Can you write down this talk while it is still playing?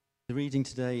The reading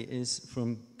today is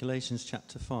from Galatians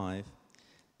chapter 5,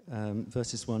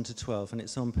 verses 1 to 12, and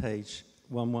it's on page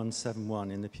 1171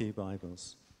 in the Pew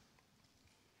Bibles.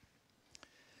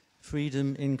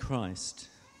 Freedom in Christ.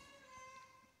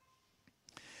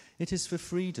 It is for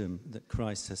freedom that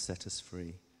Christ has set us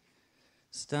free.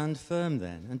 Stand firm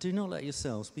then, and do not let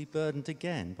yourselves be burdened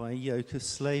again by a yoke of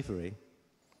slavery.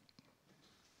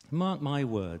 Mark my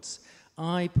words.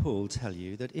 I, Paul, tell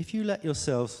you that if you let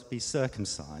yourselves be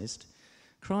circumcised,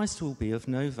 Christ will be of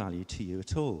no value to you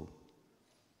at all.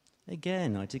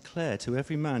 Again, I declare to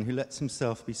every man who lets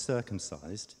himself be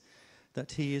circumcised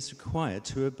that he is required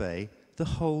to obey the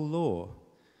whole law.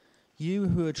 You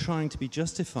who are trying to be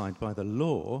justified by the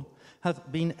law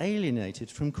have been alienated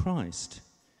from Christ.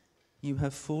 You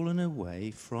have fallen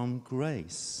away from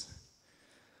grace.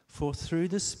 For through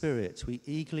the Spirit we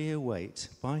eagerly await,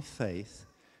 by faith,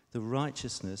 the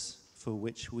righteousness for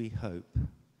which we hope.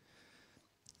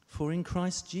 For in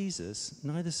Christ Jesus,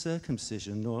 neither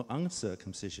circumcision nor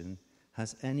uncircumcision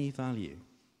has any value.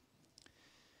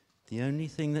 The only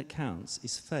thing that counts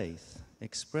is faith,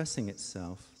 expressing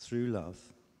itself through love.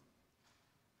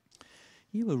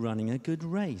 You are running a good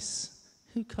race.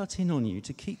 Who cut in on you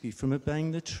to keep you from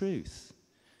obeying the truth?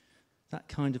 That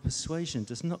kind of persuasion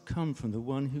does not come from the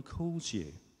one who calls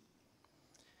you.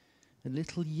 A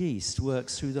little yeast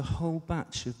works through the whole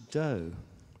batch of dough.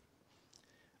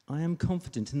 I am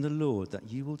confident in the Lord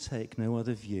that you will take no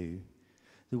other view.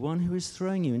 The one who is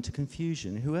throwing you into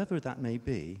confusion, whoever that may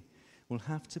be, will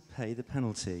have to pay the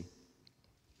penalty.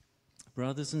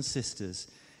 Brothers and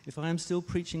sisters, if I am still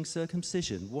preaching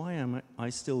circumcision, why am I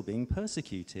still being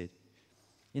persecuted?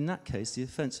 In that case, the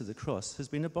offense of the cross has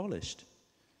been abolished.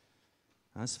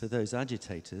 As for those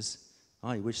agitators,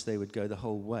 I wish they would go the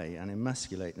whole way and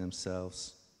emasculate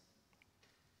themselves.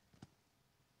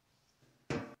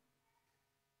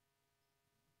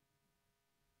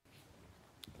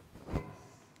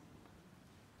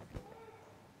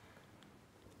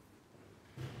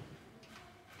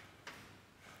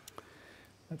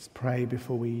 Let's pray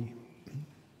before we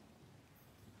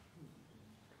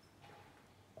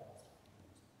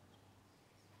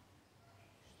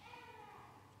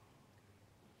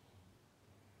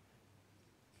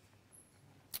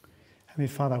Heavenly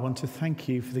Father, I want to thank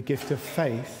you for the gift of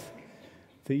faith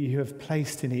that you have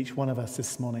placed in each one of us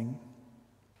this morning.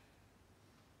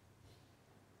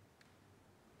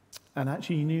 And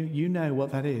actually, you know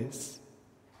what that is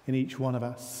in each one of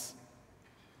us.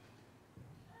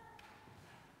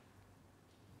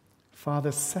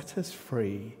 Father, set us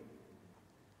free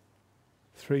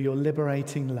through your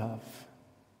liberating love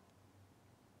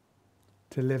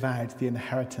to live out the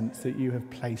inheritance that you have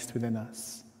placed within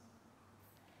us.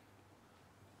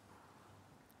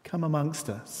 Come amongst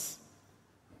us.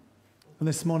 And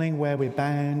this morning, where we're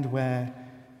bound, where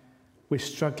we're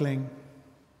struggling,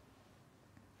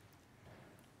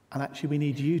 and actually we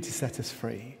need you to set us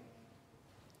free.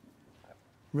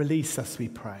 Release us, we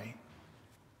pray.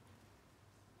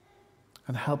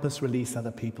 And help us release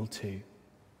other people too.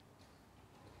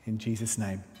 In Jesus'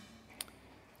 name,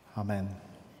 amen.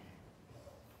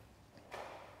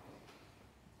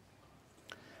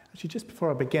 Actually, just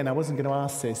before I begin, I wasn't going to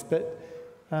ask this, but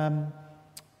in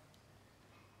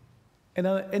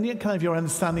kind of your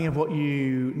understanding of what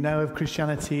you know of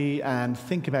Christianity and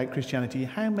think about Christianity,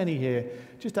 how many here,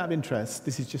 just out of interest,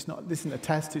 this isn't a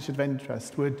test, it's just of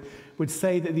interest, would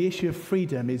say that the issue of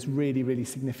freedom is really, really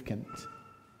significant?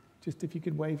 Just if you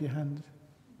could wave your hand.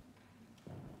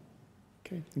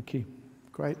 Okay, thank you.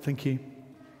 Great, thank you.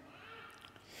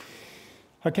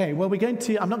 Okay, well,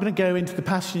 I'm not going to go into the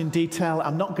passage in detail.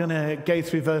 I'm not going to go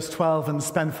through verse 12 and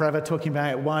spend forever talking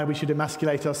about why we should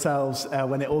emasculate ourselves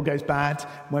when it all goes bad,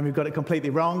 when we've got it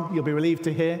completely wrong. You'll be relieved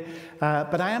to hear.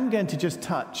 But I am going to just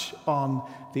touch on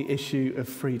the issue of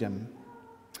freedom.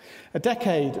 A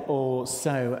decade or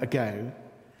so ago,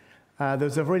 there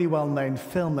was a really well-known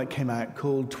film that came out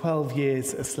called 12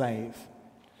 Years a Slave.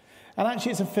 And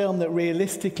actually, it's a film that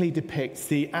realistically depicts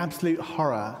the absolute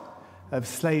horror of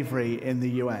slavery in the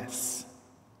US.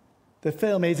 The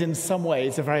film is in some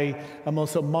ways a more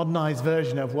sort of modernized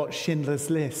version of what Schindler's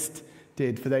List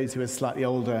did for those who are slightly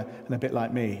older and a bit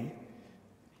like me.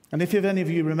 And if any of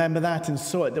you remember that and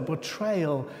saw it, the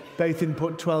portrayal, both in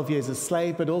 12 Years a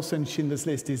Slave, but also in Schindler's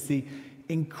List, is the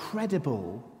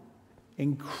incredible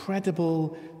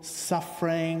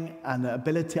suffering and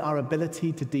our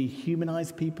ability to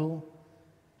dehumanize people,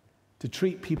 to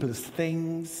treat people as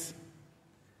things,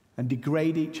 and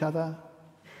degrade each other.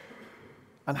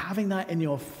 And having that in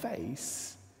your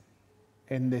face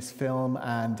in this film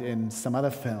and in some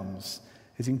other films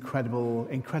is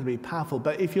incredibly powerful.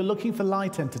 But if you're looking for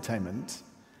light entertainment,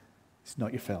 It's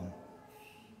not your film.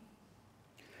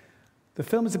 The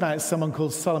film is about someone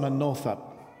called Solomon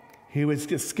Northup, who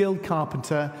was a skilled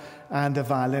carpenter and a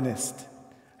violinist.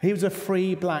 He was a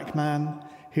free black man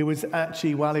who was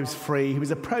actually, while he was free, he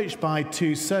was approached by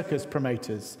two circus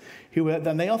promoters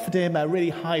then they offered him a really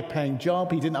high-paying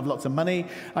job. He didn't have lots of money,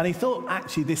 and he thought,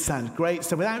 actually, this sounds great.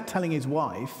 So without telling his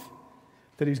wife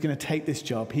that he was going to take this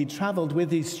job, he traveled with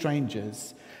these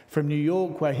strangers from New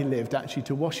York, where he lived, actually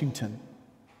to Washington.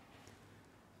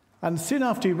 And soon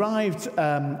after he arrived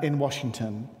in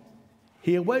Washington,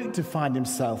 he awoke to find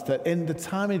himself that in the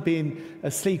time he'd been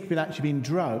asleep, he'd actually been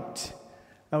drugged,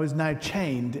 and was now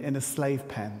chained in a slave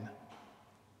pen.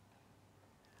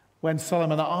 When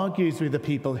Solomon argues with the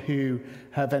people who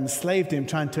have enslaved him,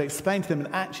 trying to explain to them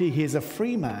that actually he is a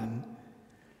free man,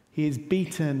 he is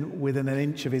beaten within an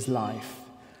inch of his life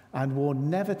and warned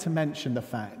never to mention the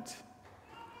fact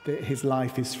that his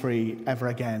life is free ever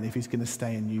again if he's going to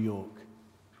stay in New York.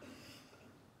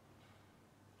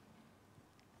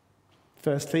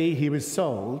 Firstly, he was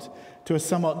sold to a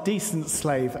somewhat decent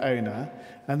slave owner,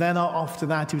 and then after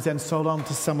that he was then sold on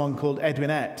to someone called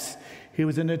Edwin Epps, who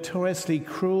was a notoriously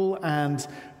cruel and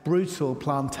brutal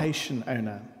plantation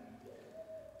owner.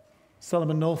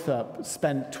 Solomon Northup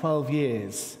spent 12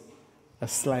 years a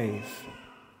slave.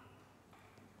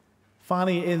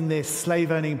 Finally, in this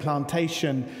slave-owning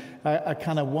plantation, a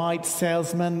kind of white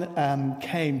salesman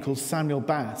came called Samuel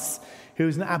Bass, who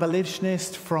was an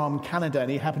abolitionist from Canada,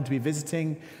 and he happened to be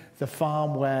visiting the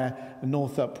farm where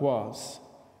Northup was.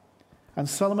 And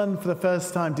Solomon, for the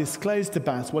first time, disclosed to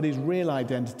Bass what his real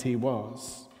identity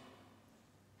was.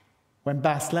 When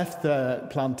Bass left the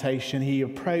plantation, he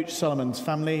approached Solomon's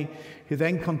family, who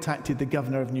then contacted the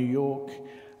governor of New York,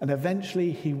 and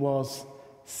eventually he was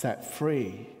set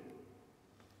free.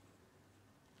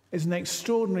 It's an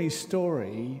extraordinary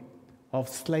story of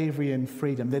slavery and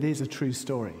freedom that is a true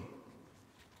story.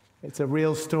 It's a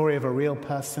real story of a real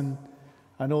person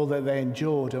and all that they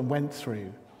endured and went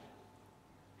through.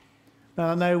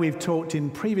 Now, I know we've talked in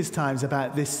previous times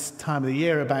about this time of the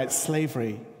year about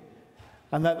slavery,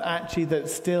 and that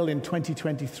still in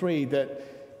 2023, that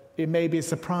it may be a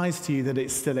surprise to you that it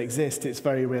still exists. It's a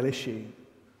very real issue.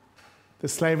 The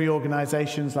slavery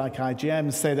organizations like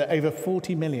IGM say that over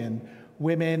 40 million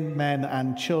women, men,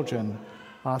 and children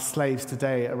are slaves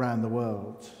today around the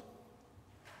world.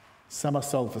 Some are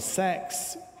sold for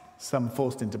sex, some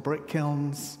forced into brick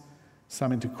kilns,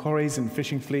 some into quarries and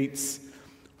fishing fleets,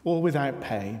 all without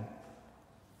pay.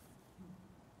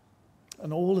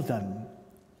 And all of them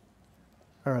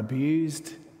are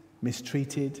abused,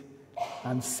 mistreated,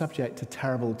 and subject to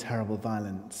terrible, terrible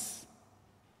violence.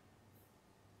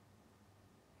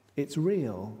 It's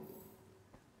real.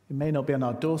 It may not be on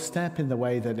our doorstep in the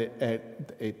way that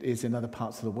it is in other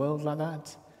parts of the world like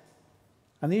that.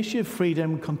 And the issue of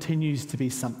freedom continues to be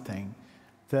something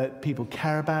that people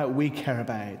care about, we care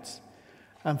about.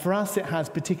 And for us, it has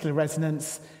particular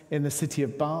resonance in the city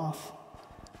of Bath,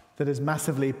 that has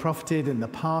massively profited in the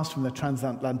past from the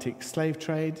transatlantic slave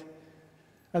trade,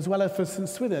 as well as for St.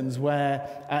 Swithin's, where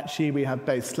actually we have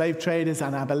both slave traders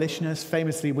and abolitionists.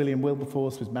 Famously, William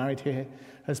Wilberforce was married here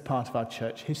as part of our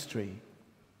church history.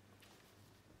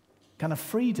 Kind of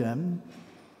freedom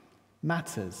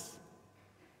matters.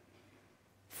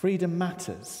 Freedom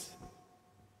matters.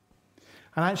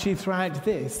 And actually throughout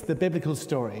this, the biblical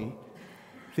story,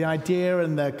 the idea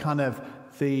and the kind of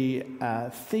the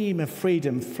theme of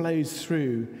freedom flows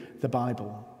through the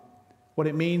Bible. What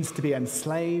it means to be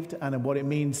enslaved and what it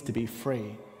means to be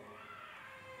free.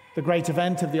 The great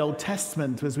event of the Old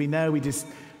Testament, as we know,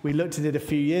 we looked at it a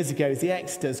few years ago, is the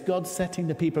Exodus, God setting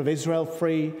the people of Israel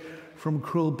free from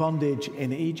cruel bondage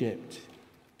in Egypt.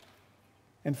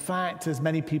 In fact, as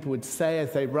many people would say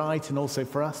as they write, and also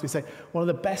for us, we say one of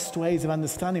the best ways of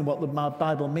understanding what the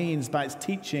Bible means by its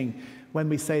teaching when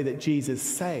we say that Jesus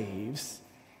saves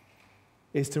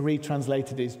is to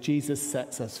retranslate it as Jesus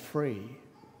sets us free.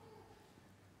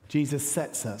 Jesus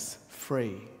sets us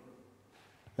free.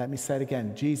 Let me say it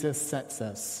again. Jesus sets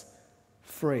us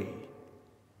free.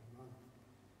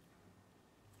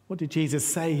 What did Jesus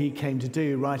say he came to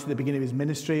do right at the beginning of his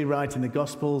ministry, right in the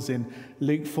Gospels in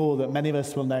Luke 4 that many of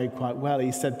us will know quite well?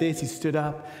 He said this, he stood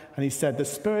up and he said, "The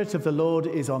Spirit of the Lord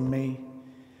is on me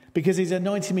because he's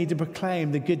anointed me to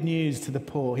proclaim the good news to the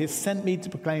poor. He has sent me to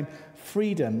proclaim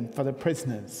freedom for the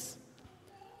prisoners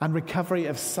and recovery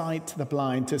of sight to the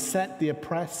blind, to set the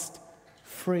oppressed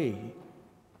free,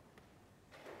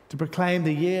 to proclaim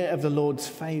the year of the Lord's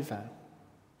favor."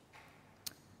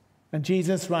 And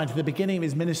Jesus, right at the beginning of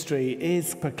his ministry,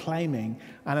 is proclaiming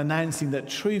and announcing that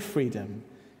true freedom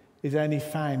is only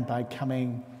found by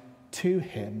coming to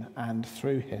him and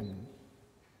through him.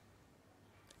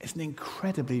 It's an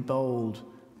incredibly bold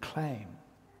claim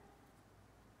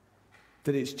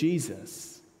that it's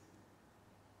Jesus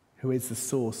who is the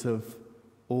source of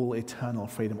all eternal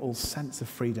freedom, all sense of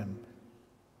freedom.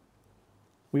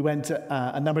 We went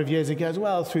a number of years ago as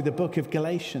well through the book of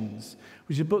Galatians,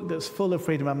 which is a book that's full of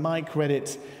freedom, and Mike read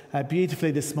it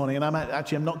beautifully this morning, and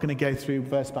I'm not going to go through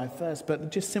verse by verse, but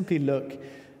just simply look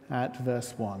at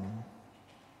verse 1.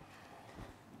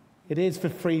 It is for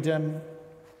freedom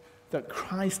that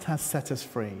Christ has set us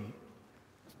free.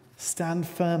 Stand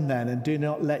firm then, and do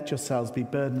not let yourselves be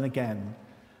burdened again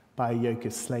by a yoke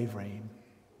of slavery.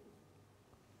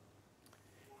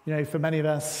 You know, for many of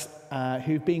us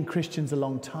who've been Christians a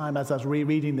long time, as I was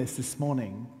rereading this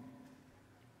morning,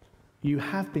 you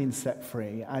have been set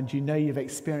free and you know you've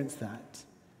experienced that.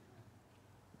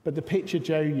 But the picture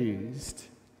Joe used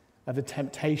of the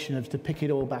temptation of to pick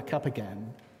it all back up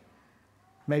again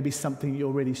may be something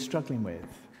you're really struggling with.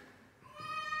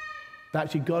 That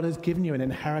actually God has given you an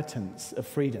inheritance of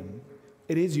freedom.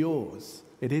 It is yours.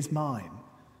 It is mine.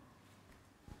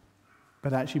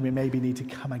 But actually we maybe need to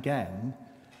come again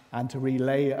and to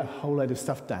relay a whole load of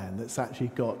stuff down that's actually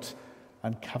got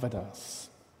and covered us.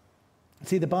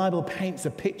 See, the Bible paints a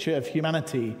picture of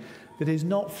humanity that is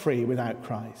not free without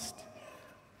Christ.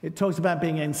 It talks about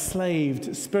being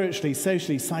enslaved spiritually,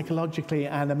 socially, psychologically,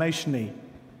 and emotionally.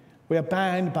 We are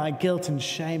bound by guilt and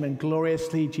shame, and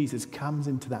gloriously Jesus comes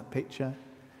into that picture,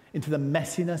 into the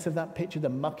messiness of that picture, the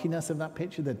muckiness of that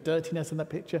picture, the dirtiness of that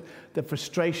picture, the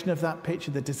frustration of that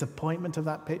picture, the disappointment of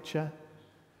that picture,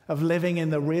 of living in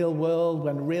the real world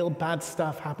when real bad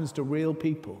stuff happens to real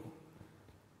people.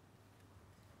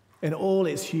 In all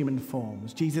its human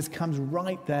forms, Jesus comes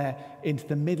right there into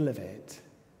the middle of it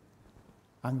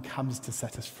and comes to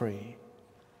set us free.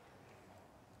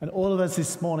 And all of us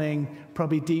this morning,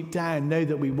 probably deep down, know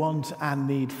that we want and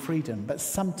need freedom, but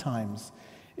sometimes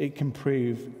it can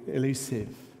prove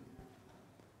elusive.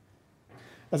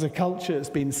 As a culture, it's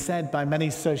been said by many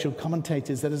social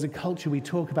commentators that as a culture we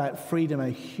talk about freedom a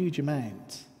huge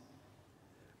amount.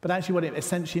 But actually what it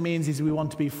essentially means is we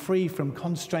want to be free from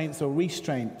constraints or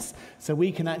restraints so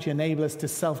we can actually enable us to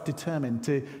self-determine,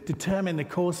 to determine the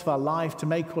course of our life, to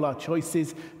make all our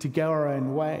choices, to go our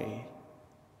own way.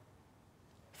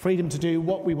 Freedom to do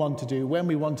what we want to do, when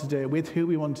we want to do it, with who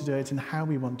we want to do it, and how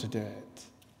we want to do it.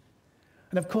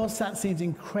 And of course that seems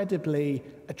incredibly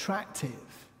attractive.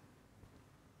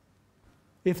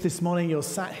 If this morning you're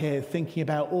sat here thinking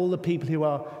about all the people who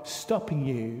are stopping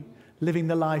you living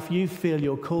the life you feel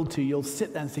you're called to, you'll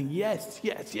sit there and think, yes,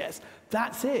 yes, yes,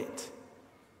 that's it.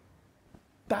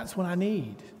 That's what I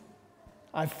need.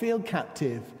 I feel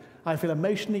captive. I feel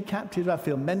emotionally captive. I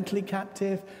feel mentally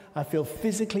captive. I feel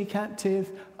physically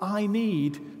captive. I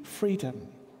need freedom.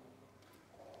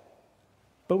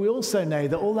 But we also know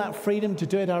that all that freedom to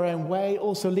do it our own way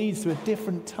also leads to a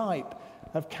different type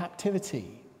of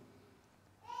captivity.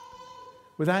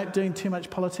 Without doing too much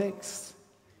politics,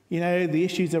 you know, the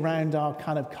issues around our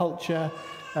kind of culture,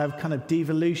 of kind of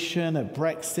devolution, of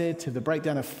Brexit, of the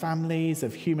breakdown of families,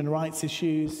 of human rights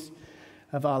issues,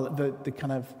 of the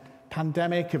kind of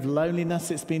pandemic of loneliness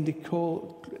that's been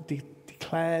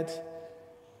declared,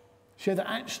 show that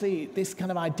actually this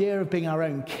kind of idea of being our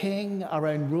own king, our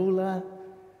own ruler,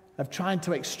 of trying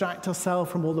to extract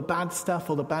ourselves from all the bad stuff,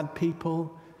 all the bad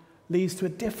people, leads to a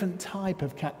different type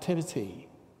of captivity.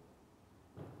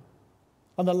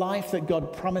 And the life that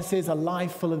God promises, a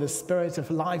life full of the Spirit,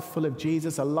 a life full of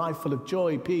Jesus, a life full of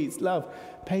joy, peace, love,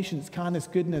 patience, kindness,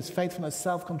 goodness, faithfulness,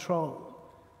 self-control.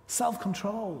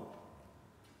 Self-control.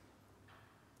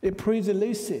 It proves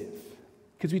elusive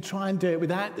because we try and do it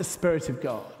without the Spirit of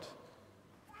God.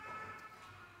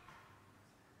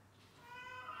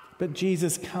 But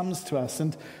Jesus comes to us.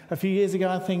 And a few years ago,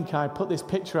 I think I put this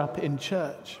picture up in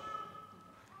church.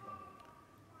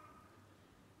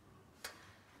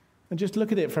 And just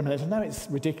look at it for a minute. I know it's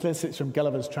ridiculous. It's from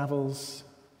Gulliver's Travels.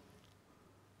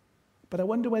 But I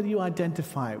wonder whether you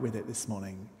identify with it this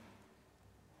morning.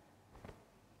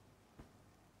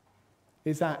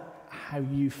 Is that how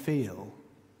you feel?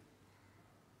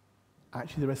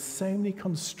 Actually, there are so many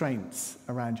constraints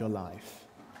around your life.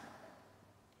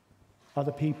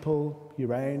 Other people,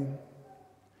 your own,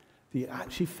 that you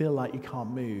actually feel like you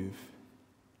can't move.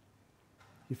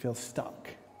 You feel stuck.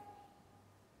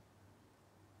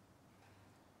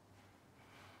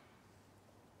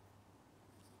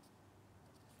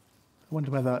 I wonder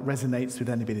whether that resonates with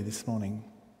anybody this morning.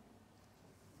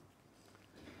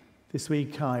 This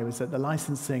week I was at the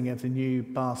licensing of the new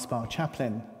Bar Spa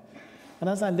chaplain. And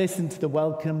as I listened to the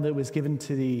welcome that was given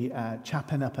to the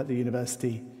chaplain up at the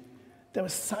university, There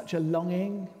was such a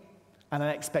longing and an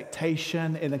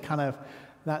expectation in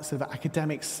that sort of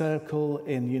academic circle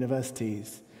in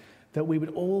universities that we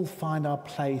would all find our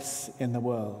place in the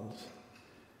world.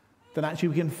 That actually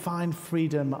we can find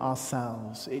freedom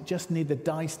ourselves. The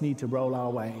dice need to roll our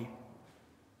way.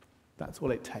 That's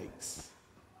all it takes.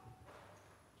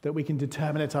 That we can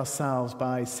determine it ourselves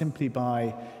simply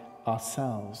by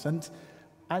ourselves. And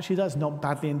actually that's not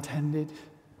badly intended.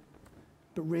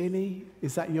 But really,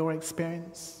 is that your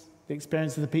experience? The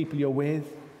experience of the people you're with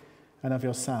and of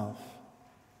yourself?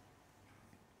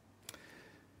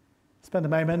 Spend a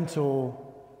moment or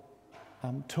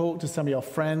talk to some of your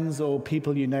friends or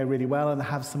people you know really well and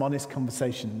have some honest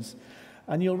conversations.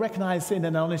 And you'll recognize in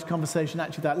an honest conversation,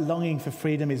 actually, that longing for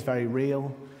freedom is very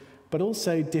real, but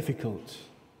also difficult.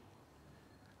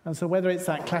 And so whether it's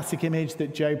that classic image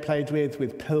that Joe played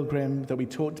with Pilgrim, that we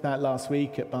talked about last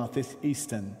week at Bath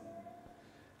Easton,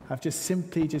 of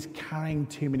just carrying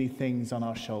too many things on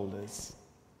our shoulders.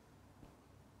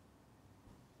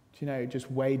 Just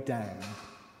weighed down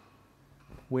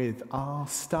with our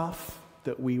stuff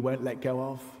that we won't let go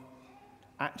of,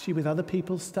 actually with other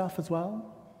people's stuff as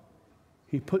well,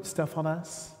 who put stuff on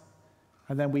us,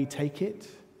 and then we take it.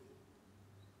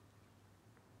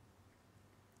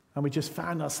 And we just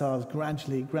found ourselves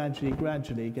gradually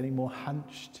getting more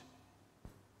hunched,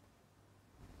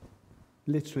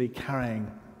 literally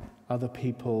carrying other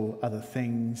people, other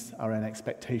things, our own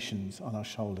expectations on our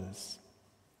shoulders.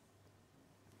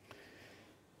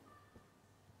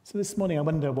 So this morning, I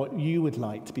wonder what you would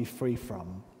like to be free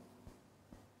from.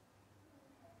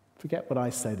 Forget what I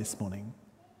say this morning,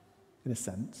 in a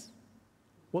sense.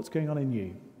 What's going on in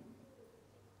you?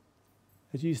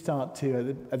 As you start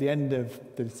to, at the end of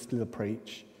this little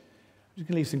preach, I'm just going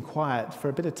to leave some quiet for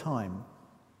a bit of time.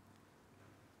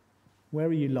 Where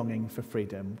are you longing for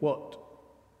freedom? What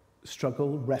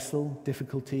struggle, wrestle,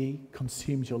 difficulty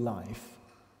consumes your life,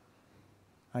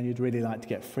 and you'd really like to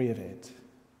get free of it?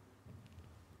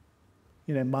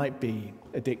 It might be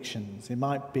addictions, it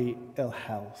might be ill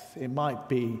health, it might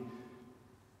be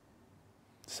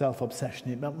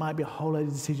self-obsession, it might be a whole load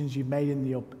of decisions you've made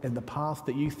in the past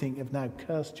that you think have now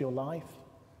cursed your life.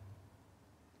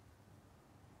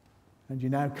 And you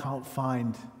now can't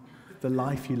find the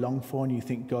life you long for and you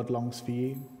think God longs for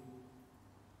you.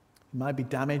 It might be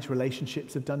damage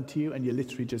relationships have done to you and you're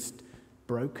literally just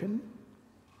broken.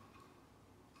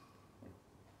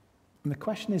 And the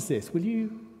question is this: will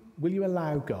you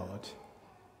allow God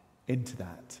into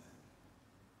that?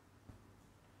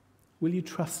 Will you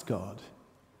trust God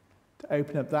to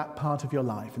open up that part of your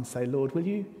life and say, Lord, will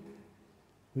you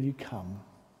come?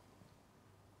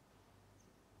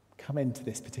 Come into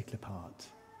this particular part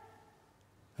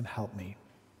and help me.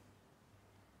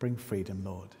 Bring freedom,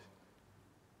 Lord.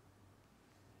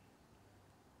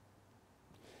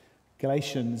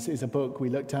 Galatians is a book we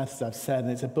looked at, as I've said,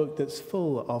 and it's a book that's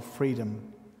full of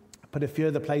freedom. But a few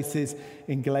other places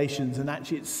in Galatians, and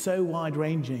actually it's so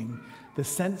wide-ranging, the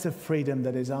sense of freedom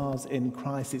that is ours in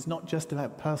Christ. It's not just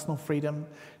about personal freedom,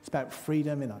 it's about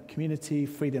freedom in our community,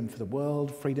 freedom for the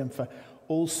world, freedom for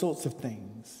all sorts of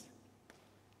things.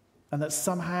 And that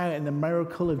somehow in the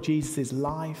miracle of Jesus'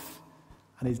 life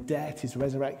and his death, his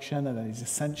resurrection, and then his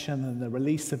ascension, and the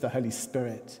release of the Holy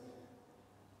Spirit,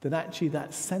 that actually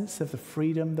that sense of the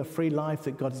freedom, the free life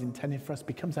that God has intended for us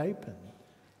becomes open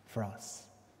for us.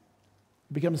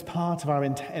 It becomes part of our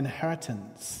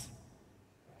inheritance.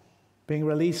 Being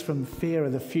released from fear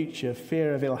of the future,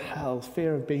 fear of ill health,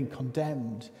 fear of being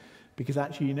condemned. Because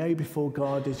actually you know before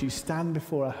God, as you stand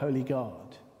before a holy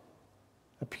God,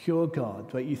 a pure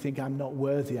God, where you think, I'm not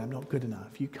worthy, I'm not good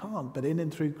enough. You can't, but in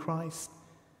and through Christ,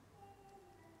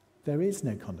 there is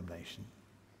no condemnation.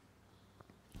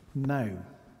 No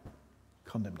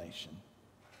condemnation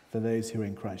for those who are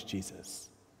in Christ Jesus.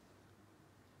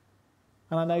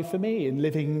 And I know for me, in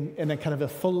living in a kind of a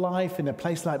full life in a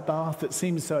place like Bath that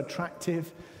seems so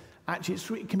attractive,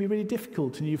 actually it can be really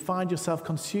difficult, and you find yourself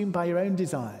consumed by your own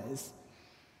desires,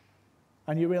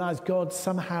 and you realize God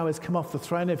somehow has come off the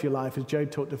throne of your life, as Joe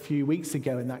talked a few weeks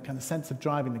ago, in that kind of sense of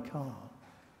driving the car.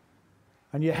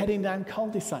 And you're heading down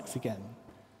cul-de-sacs again,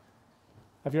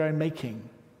 of your own making.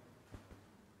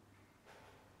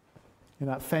 In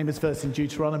that famous verse in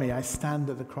Deuteronomy, I stand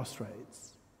at the crossroads.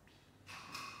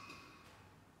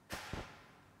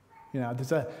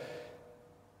 There's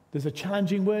a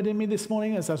challenging word in me this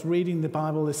morning as I was reading the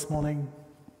Bible this morning.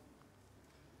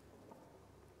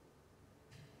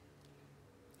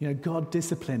 God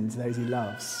disciplines those he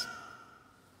loves.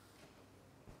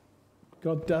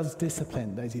 God does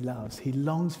discipline those he loves. He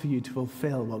longs for you to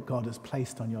fulfill what God has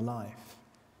placed on your life.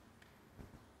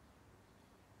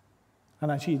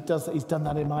 And actually, he's done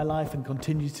that in my life and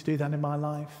continues to do that in my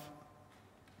life.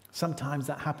 Sometimes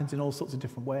that happens in all sorts of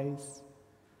different ways.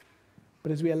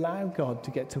 But as we allow God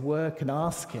to get to work and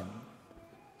ask him,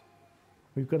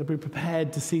 we've got to be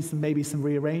prepared to see maybe some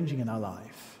rearranging in our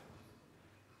life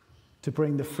to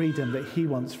bring the freedom that he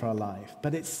wants for our life.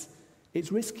 But it's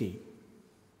risky.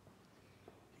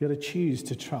 You've got to choose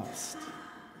to trust.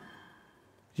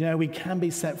 You know, we can be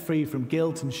set free from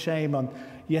guilt and shame on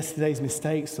yesterday's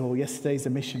mistakes or yesterday's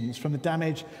omissions, from the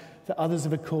damage that others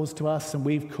have caused to us and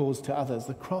we've caused to others.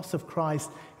 The cross of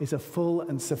Christ is a full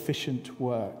and sufficient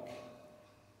work.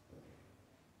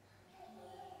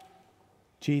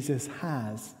 Jesus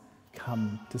has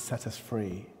come to set us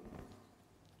free.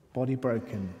 Body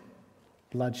broken,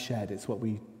 blood shed. It's what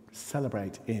we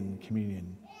celebrate in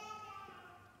communion.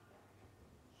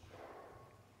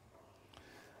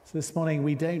 So this morning,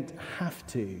 we don't have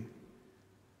to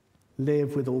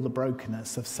live with all the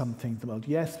brokenness of something in the world.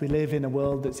 Yes, we live in a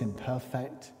world that's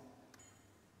imperfect.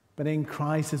 But in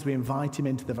Christ, as we invite him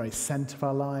into the very center of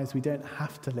our lives, we don't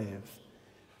have to live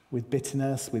with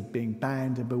bitterness, with being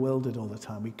bound and bewildered all the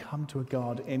time. We come to a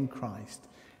God in Christ,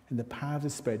 in the power of the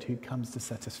Spirit, who comes to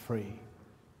set us free.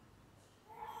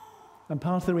 And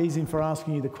part of the reason for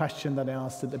asking you the question that I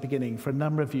asked at the beginning, for a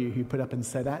number of you who put up and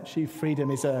said, actually, freedom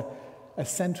is a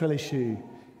central issue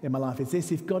in my life, is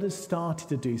this: if God has started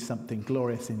to do something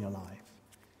glorious in your life,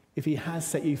 if he has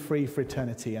set you free for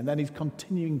eternity, and then he's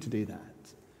continuing to do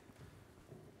that,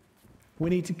 we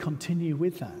need to continue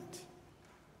with that.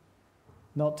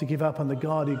 Not to give up on the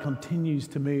God who continues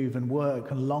to move and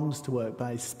work and longs to work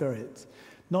by his Spirit,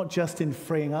 not just in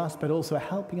freeing us, but also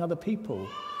helping other people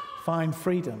find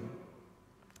freedom.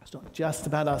 It's not just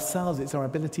about ourselves, it's our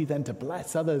ability then to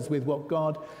bless others with what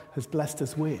God has blessed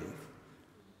us with.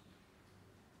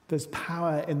 There's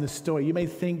power in the story. You may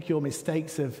think your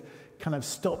mistakes have kind of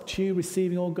stopped you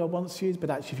receiving all God wants you, but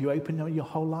actually if you open your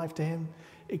whole life to him,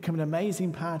 it can be an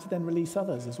amazing power to then release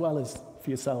others as well as for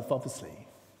yourself, obviously.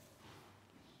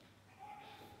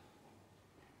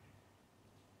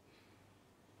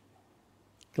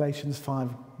 Galatians 5.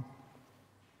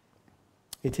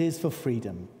 It is for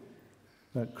freedom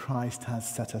that Christ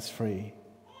has set us free.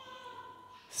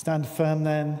 Stand firm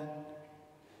then,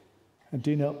 and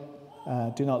do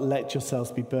not let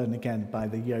yourselves be burdened again by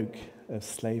the yoke of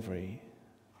slavery.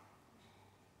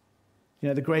 You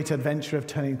know, the great adventure of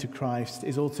turning to Christ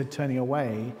is also turning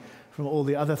away from all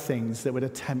the other things that would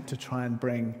attempt to try and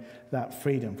bring that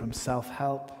freedom, from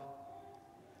self-help.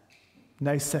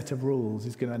 No set of rules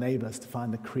is going to enable us to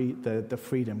find the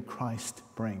freedom Christ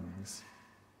brings.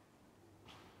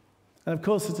 And of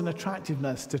course, there's an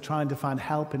attractiveness to trying to find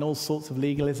help in all sorts of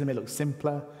legalism. It looks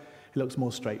simpler, it looks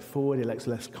more straightforward, it looks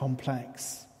less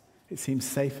complex, it seems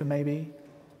safer maybe.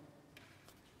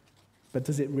 But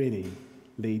does it really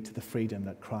lead to the freedom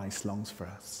that Christ longs for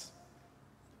us?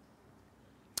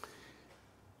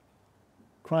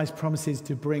 Christ promises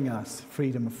to bring us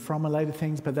freedom from a load of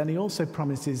things, but then he also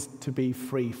promises to be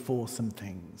free for some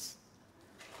things.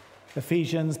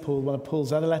 Ephesians, one of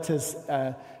Paul's other letters,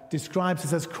 describes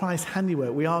us as Christ's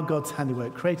handiwork. We are God's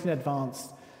handiwork, created in advance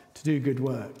to do good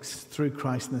works through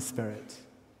Christ and the Spirit.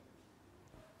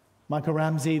 Michael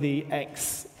Ramsey, the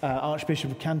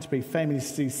ex-Archbishop of Canterbury,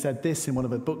 famously said this in one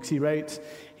of the books he wrote.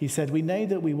 He said, "We know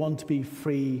that we want to be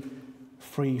free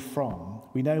from.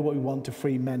 We know what we want to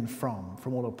free men from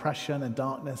all oppression and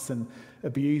darkness and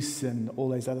abuse and all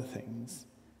those other things.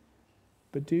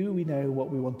 But do we know what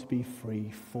we want to be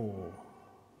free for?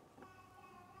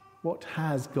 What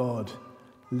has God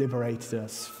liberated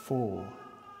us for?"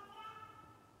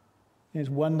 It's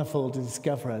wonderful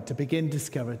to begin to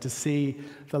discover, to see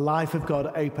the life of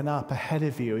God open up ahead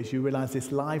of you as you realize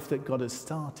this life that God has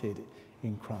started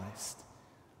in Christ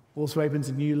also opens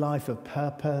a new life of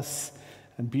purpose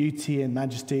and beauty and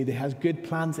majesty that has good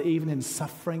plans even in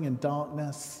suffering and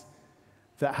darkness,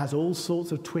 that has all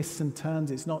sorts of twists and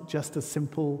turns. It's not just a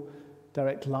simple,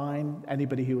 direct line.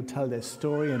 Anybody who will tell their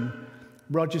story, and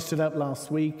Roger stood up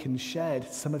last week and shared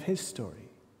some of his story.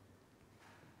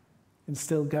 And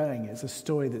still going. It's a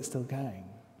story that's still going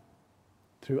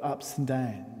through ups and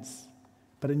downs.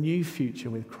 But a new future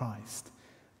with Christ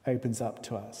opens up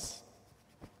to us.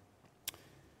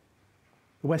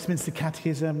 The Westminster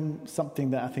Catechism,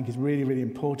 something that I think is really, really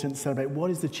important, celebrate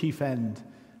what is the chief end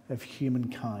of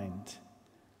humankind: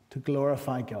 to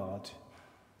glorify God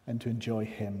and to enjoy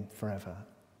him forever.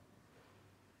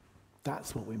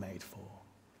 That's what we're made for.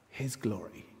 His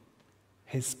glory,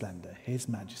 his splendor, his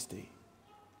majesty.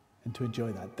 And to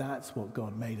enjoy that. That's what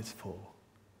God made us for.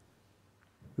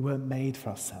 We weren't made for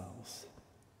ourselves.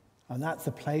 And that's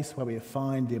the place where we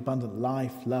find the abundant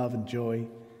life, love, and joy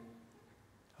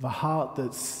of a heart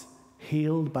that's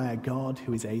healed by a God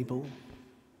who is able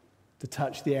to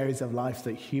touch the areas of life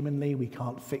that humanly we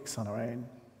can't fix on our own.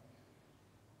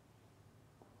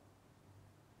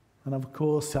 And of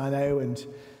course, I know and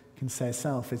can say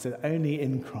self is that only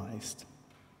in Christ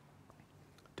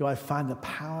do I find the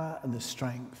power and the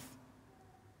strength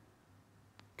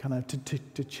kind of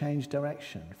to change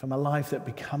direction from a life that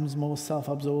becomes more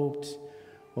self-absorbed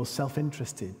or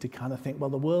self-interested to kind of think, well,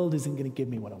 the world isn't going to give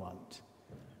me what I want,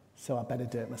 so I better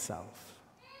do it myself.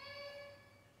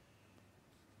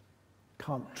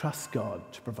 Can't trust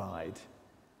God to provide,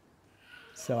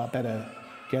 so I better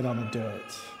get on and do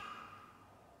it.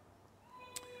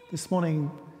 This morning,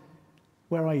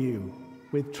 where are you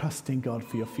with trusting God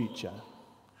for your future?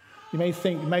 You may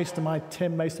think most of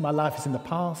my life is in the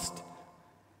past,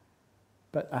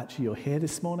 but actually you're here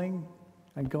this morning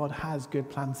and God has good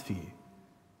plans for you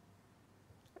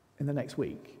in the next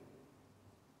week,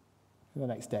 in the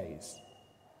next days,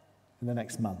 in the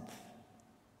next month.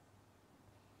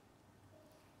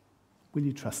 Will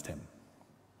you trust him?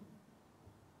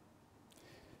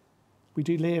 We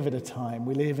do live at a time,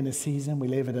 we live in a season, we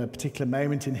live at a particular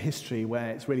moment in history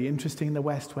where it's really interesting in the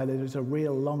West, where there is a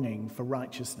real longing for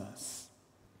righteousness.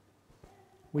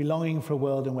 We're longing for a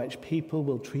world in which people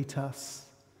will treat us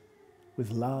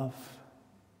with love,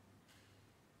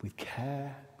 with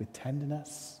care, with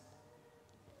tenderness.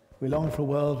 We long for a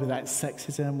world without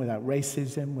sexism, without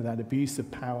racism, without abuse of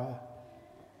power.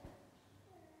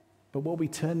 But what we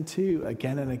turn to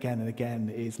again and again and again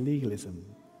is legalism.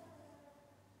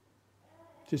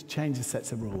 Just change the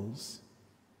sets of rules,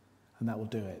 and that will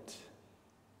do it.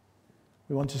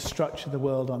 We want to structure the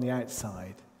world on the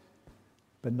outside,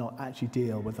 but not actually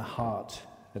deal with the heart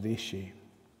of the issue.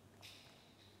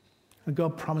 And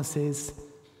God promises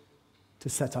to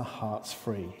set our hearts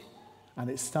free, and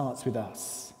it starts with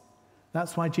us.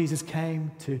 That's why Jesus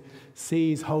came, to see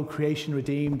his whole creation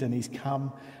redeemed, and he's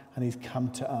come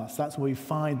to us. That's why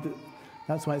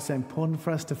it's so important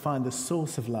for us to find the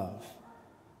source of love,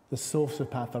 the source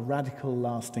of power, for radical,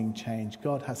 lasting change.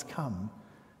 God has come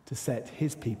to set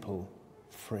his people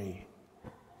free.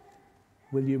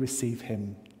 Will you receive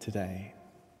him today?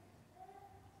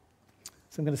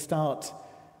 So I'm going to start,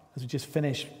 as we just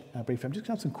finish briefly, I'm just going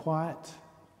to have some quiet.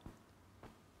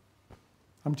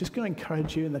 I'm just going to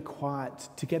encourage you in the quiet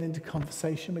to get into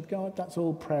conversation with God. That's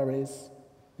all prayer is.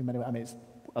 In many ways, I mean, it's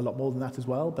a lot more than that as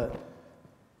well, but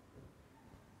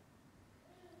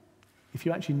if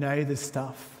you actually know this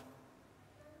stuff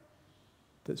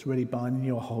that's really binding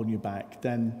you or holding you back,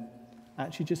 then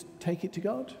actually just take it to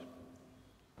God.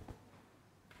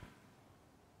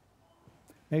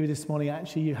 Maybe this morning,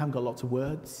 actually, you haven't got lots of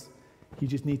words. You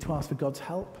just need to ask for God's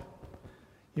help.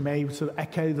 You may sort of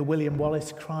echo the William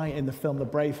Wallace cry in the film The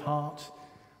Braveheart,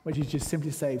 which is just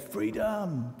simply say,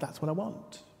 freedom, that's what I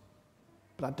want.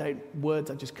 But I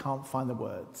just can't find the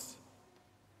words.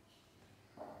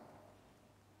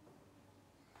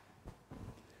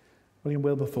 William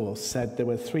Wilberforce said there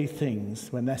were 3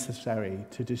 things were necessary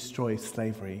to destroy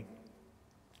slavery.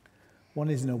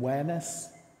 One is an awareness.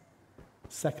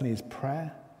 Secondly is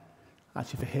prayer.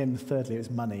 Actually, for him, thirdly, it was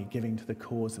money, giving to the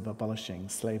cause of abolishing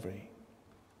slavery.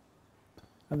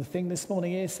 And the thing this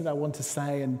morning is that I want to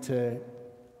say and to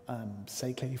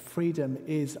say clearly, freedom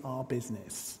is our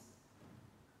business.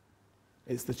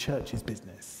 It's the church's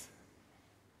business.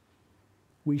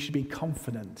 We should be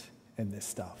confident in this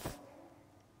stuff.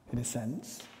 In a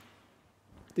sense,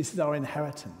 this is our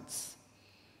inheritance.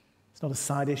 It's not a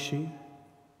side issue.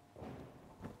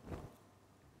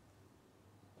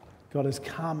 God has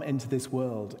come into this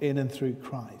world in and through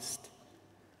Christ,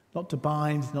 not to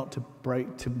bind, not to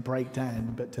break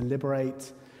down, but to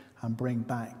liberate and bring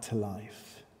back to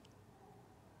life.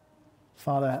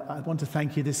 Father, I want to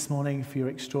thank you this morning for your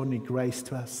extraordinary grace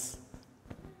to us.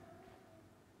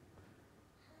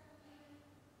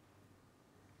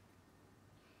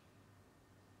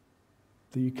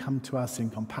 That you come to us in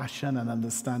compassion and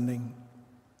understanding.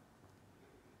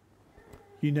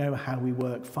 You know how we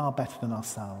work far better than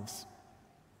ourselves.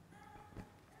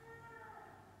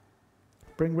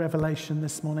 Bring revelation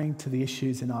this morning to the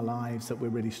issues in our lives that we're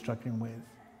really struggling with.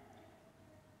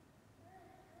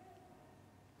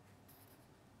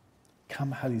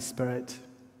 Come, Holy Spirit.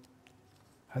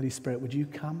 Holy Spirit, would you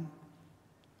come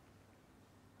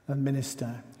and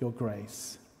minister your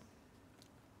grace?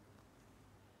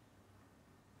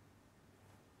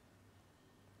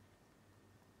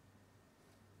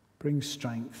 Bring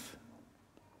strength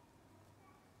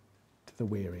to the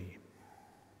weary.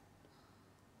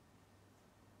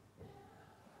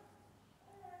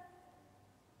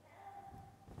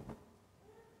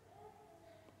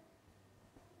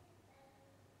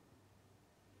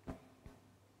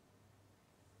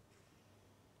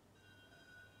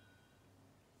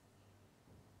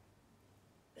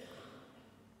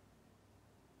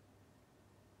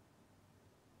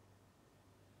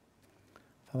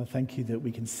 Father, thank you that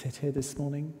we can sit here this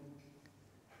morning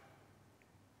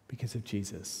because of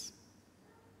Jesus.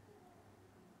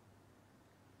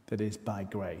 That is by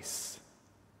grace,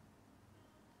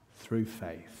 through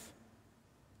faith,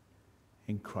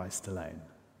 in Christ alone.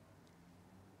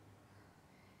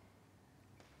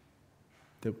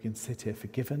 That we can sit here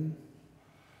forgiven,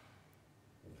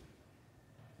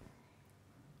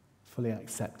 fully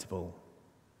acceptable,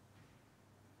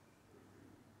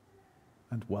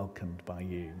 and welcomed by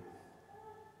you.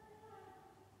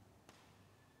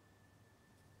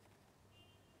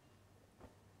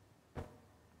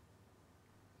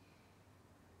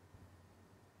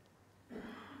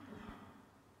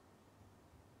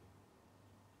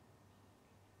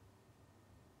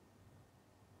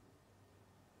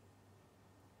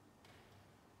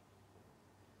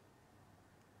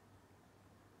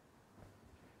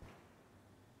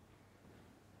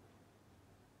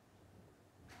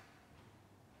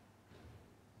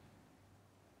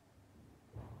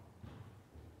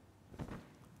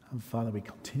 And Father, we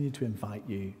continue to invite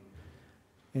you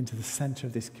into the centre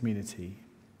of this community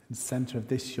and centre of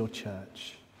this, your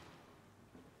church.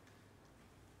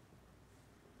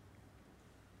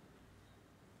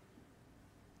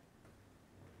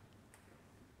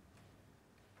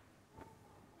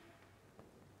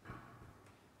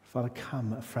 Father,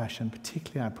 come afresh, and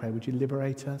particularly I pray, would you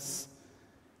liberate us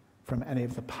from any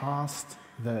of the past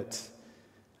that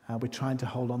we're trying to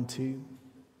hold on to,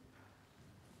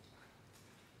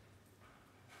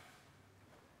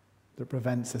 that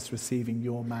prevents us receiving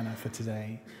your manna for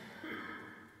today.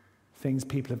 Things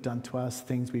people have done to us,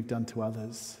 things we've done to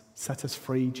others. Set us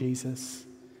free, Jesus,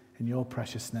 in your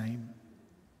precious name.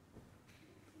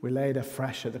 We lay it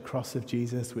afresh at the cross of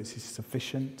Jesus, which is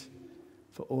sufficient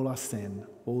for all our sin,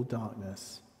 all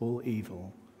darkness, all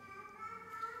evil.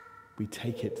 We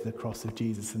take it to the cross of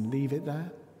Jesus and leave it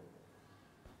there.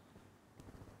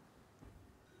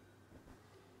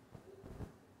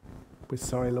 We're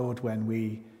sorry, Lord, when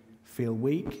we feel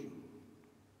weak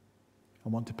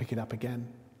and want to pick it up again.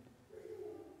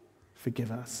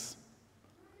 Forgive us.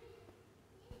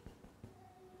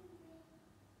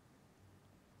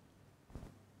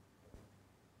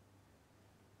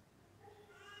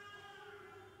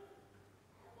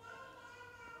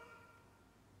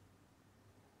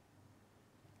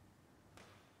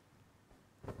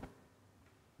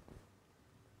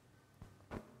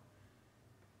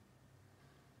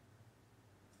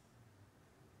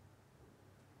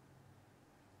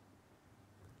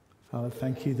 Father,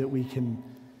 thank you that we can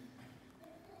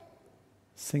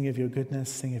sing of your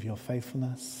goodness, sing of your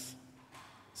faithfulness,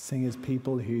 sing as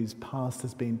people whose past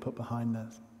has been put behind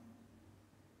us.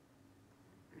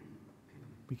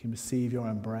 We can receive your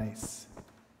embrace.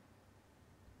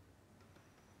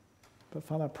 But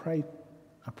Father,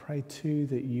 I pray too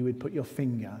that you would put your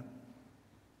finger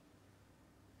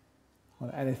on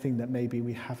anything that maybe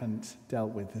we haven't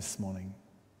dealt with this morning.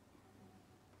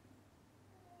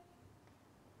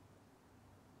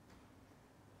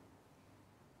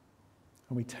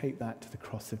 And we take that to the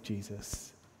cross of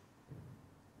Jesus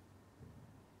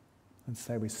and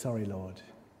say, we're sorry, Lord.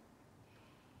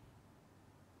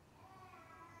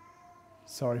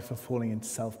 Sorry for falling into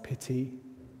self-pity.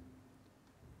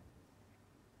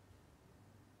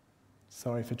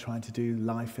 Sorry for trying to do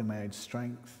life in my own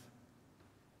strength.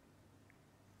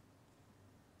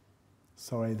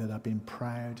 Sorry that I've been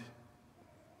proud,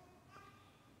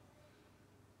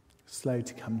 slow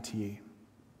to come to you.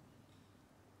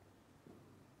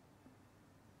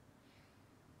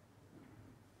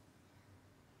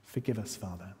 Forgive us,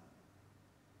 Father.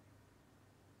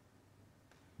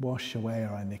 Wash away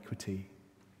our iniquity.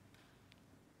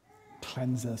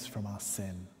 Cleanse us from our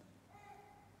sin.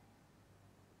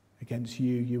 Against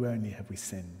you, you only have we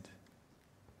sinned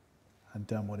and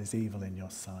done what is evil in your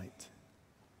sight.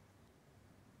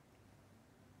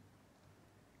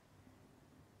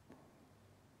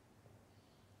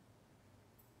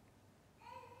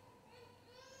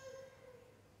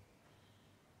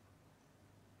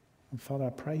 And Father, I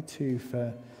pray too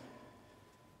for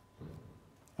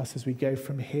us as we go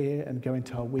from here and go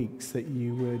into our weeks, that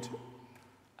you would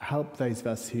help those of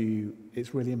us who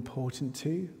it's really important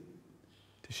to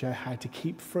show how to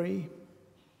keep free.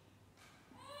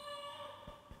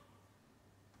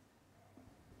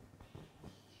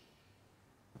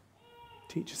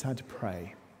 Teach us how to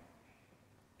pray.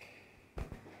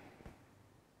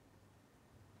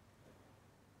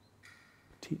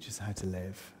 Teach us how to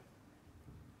live.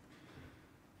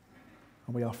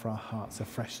 And we offer our hearts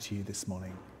afresh to you this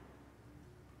morning.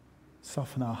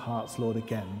 Soften our hearts, Lord,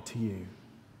 again to you.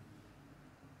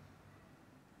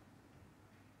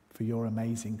 For your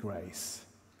amazing grace.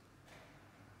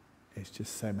 it's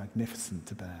just so magnificent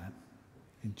to bear.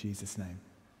 In Jesus' name,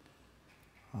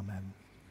 amen.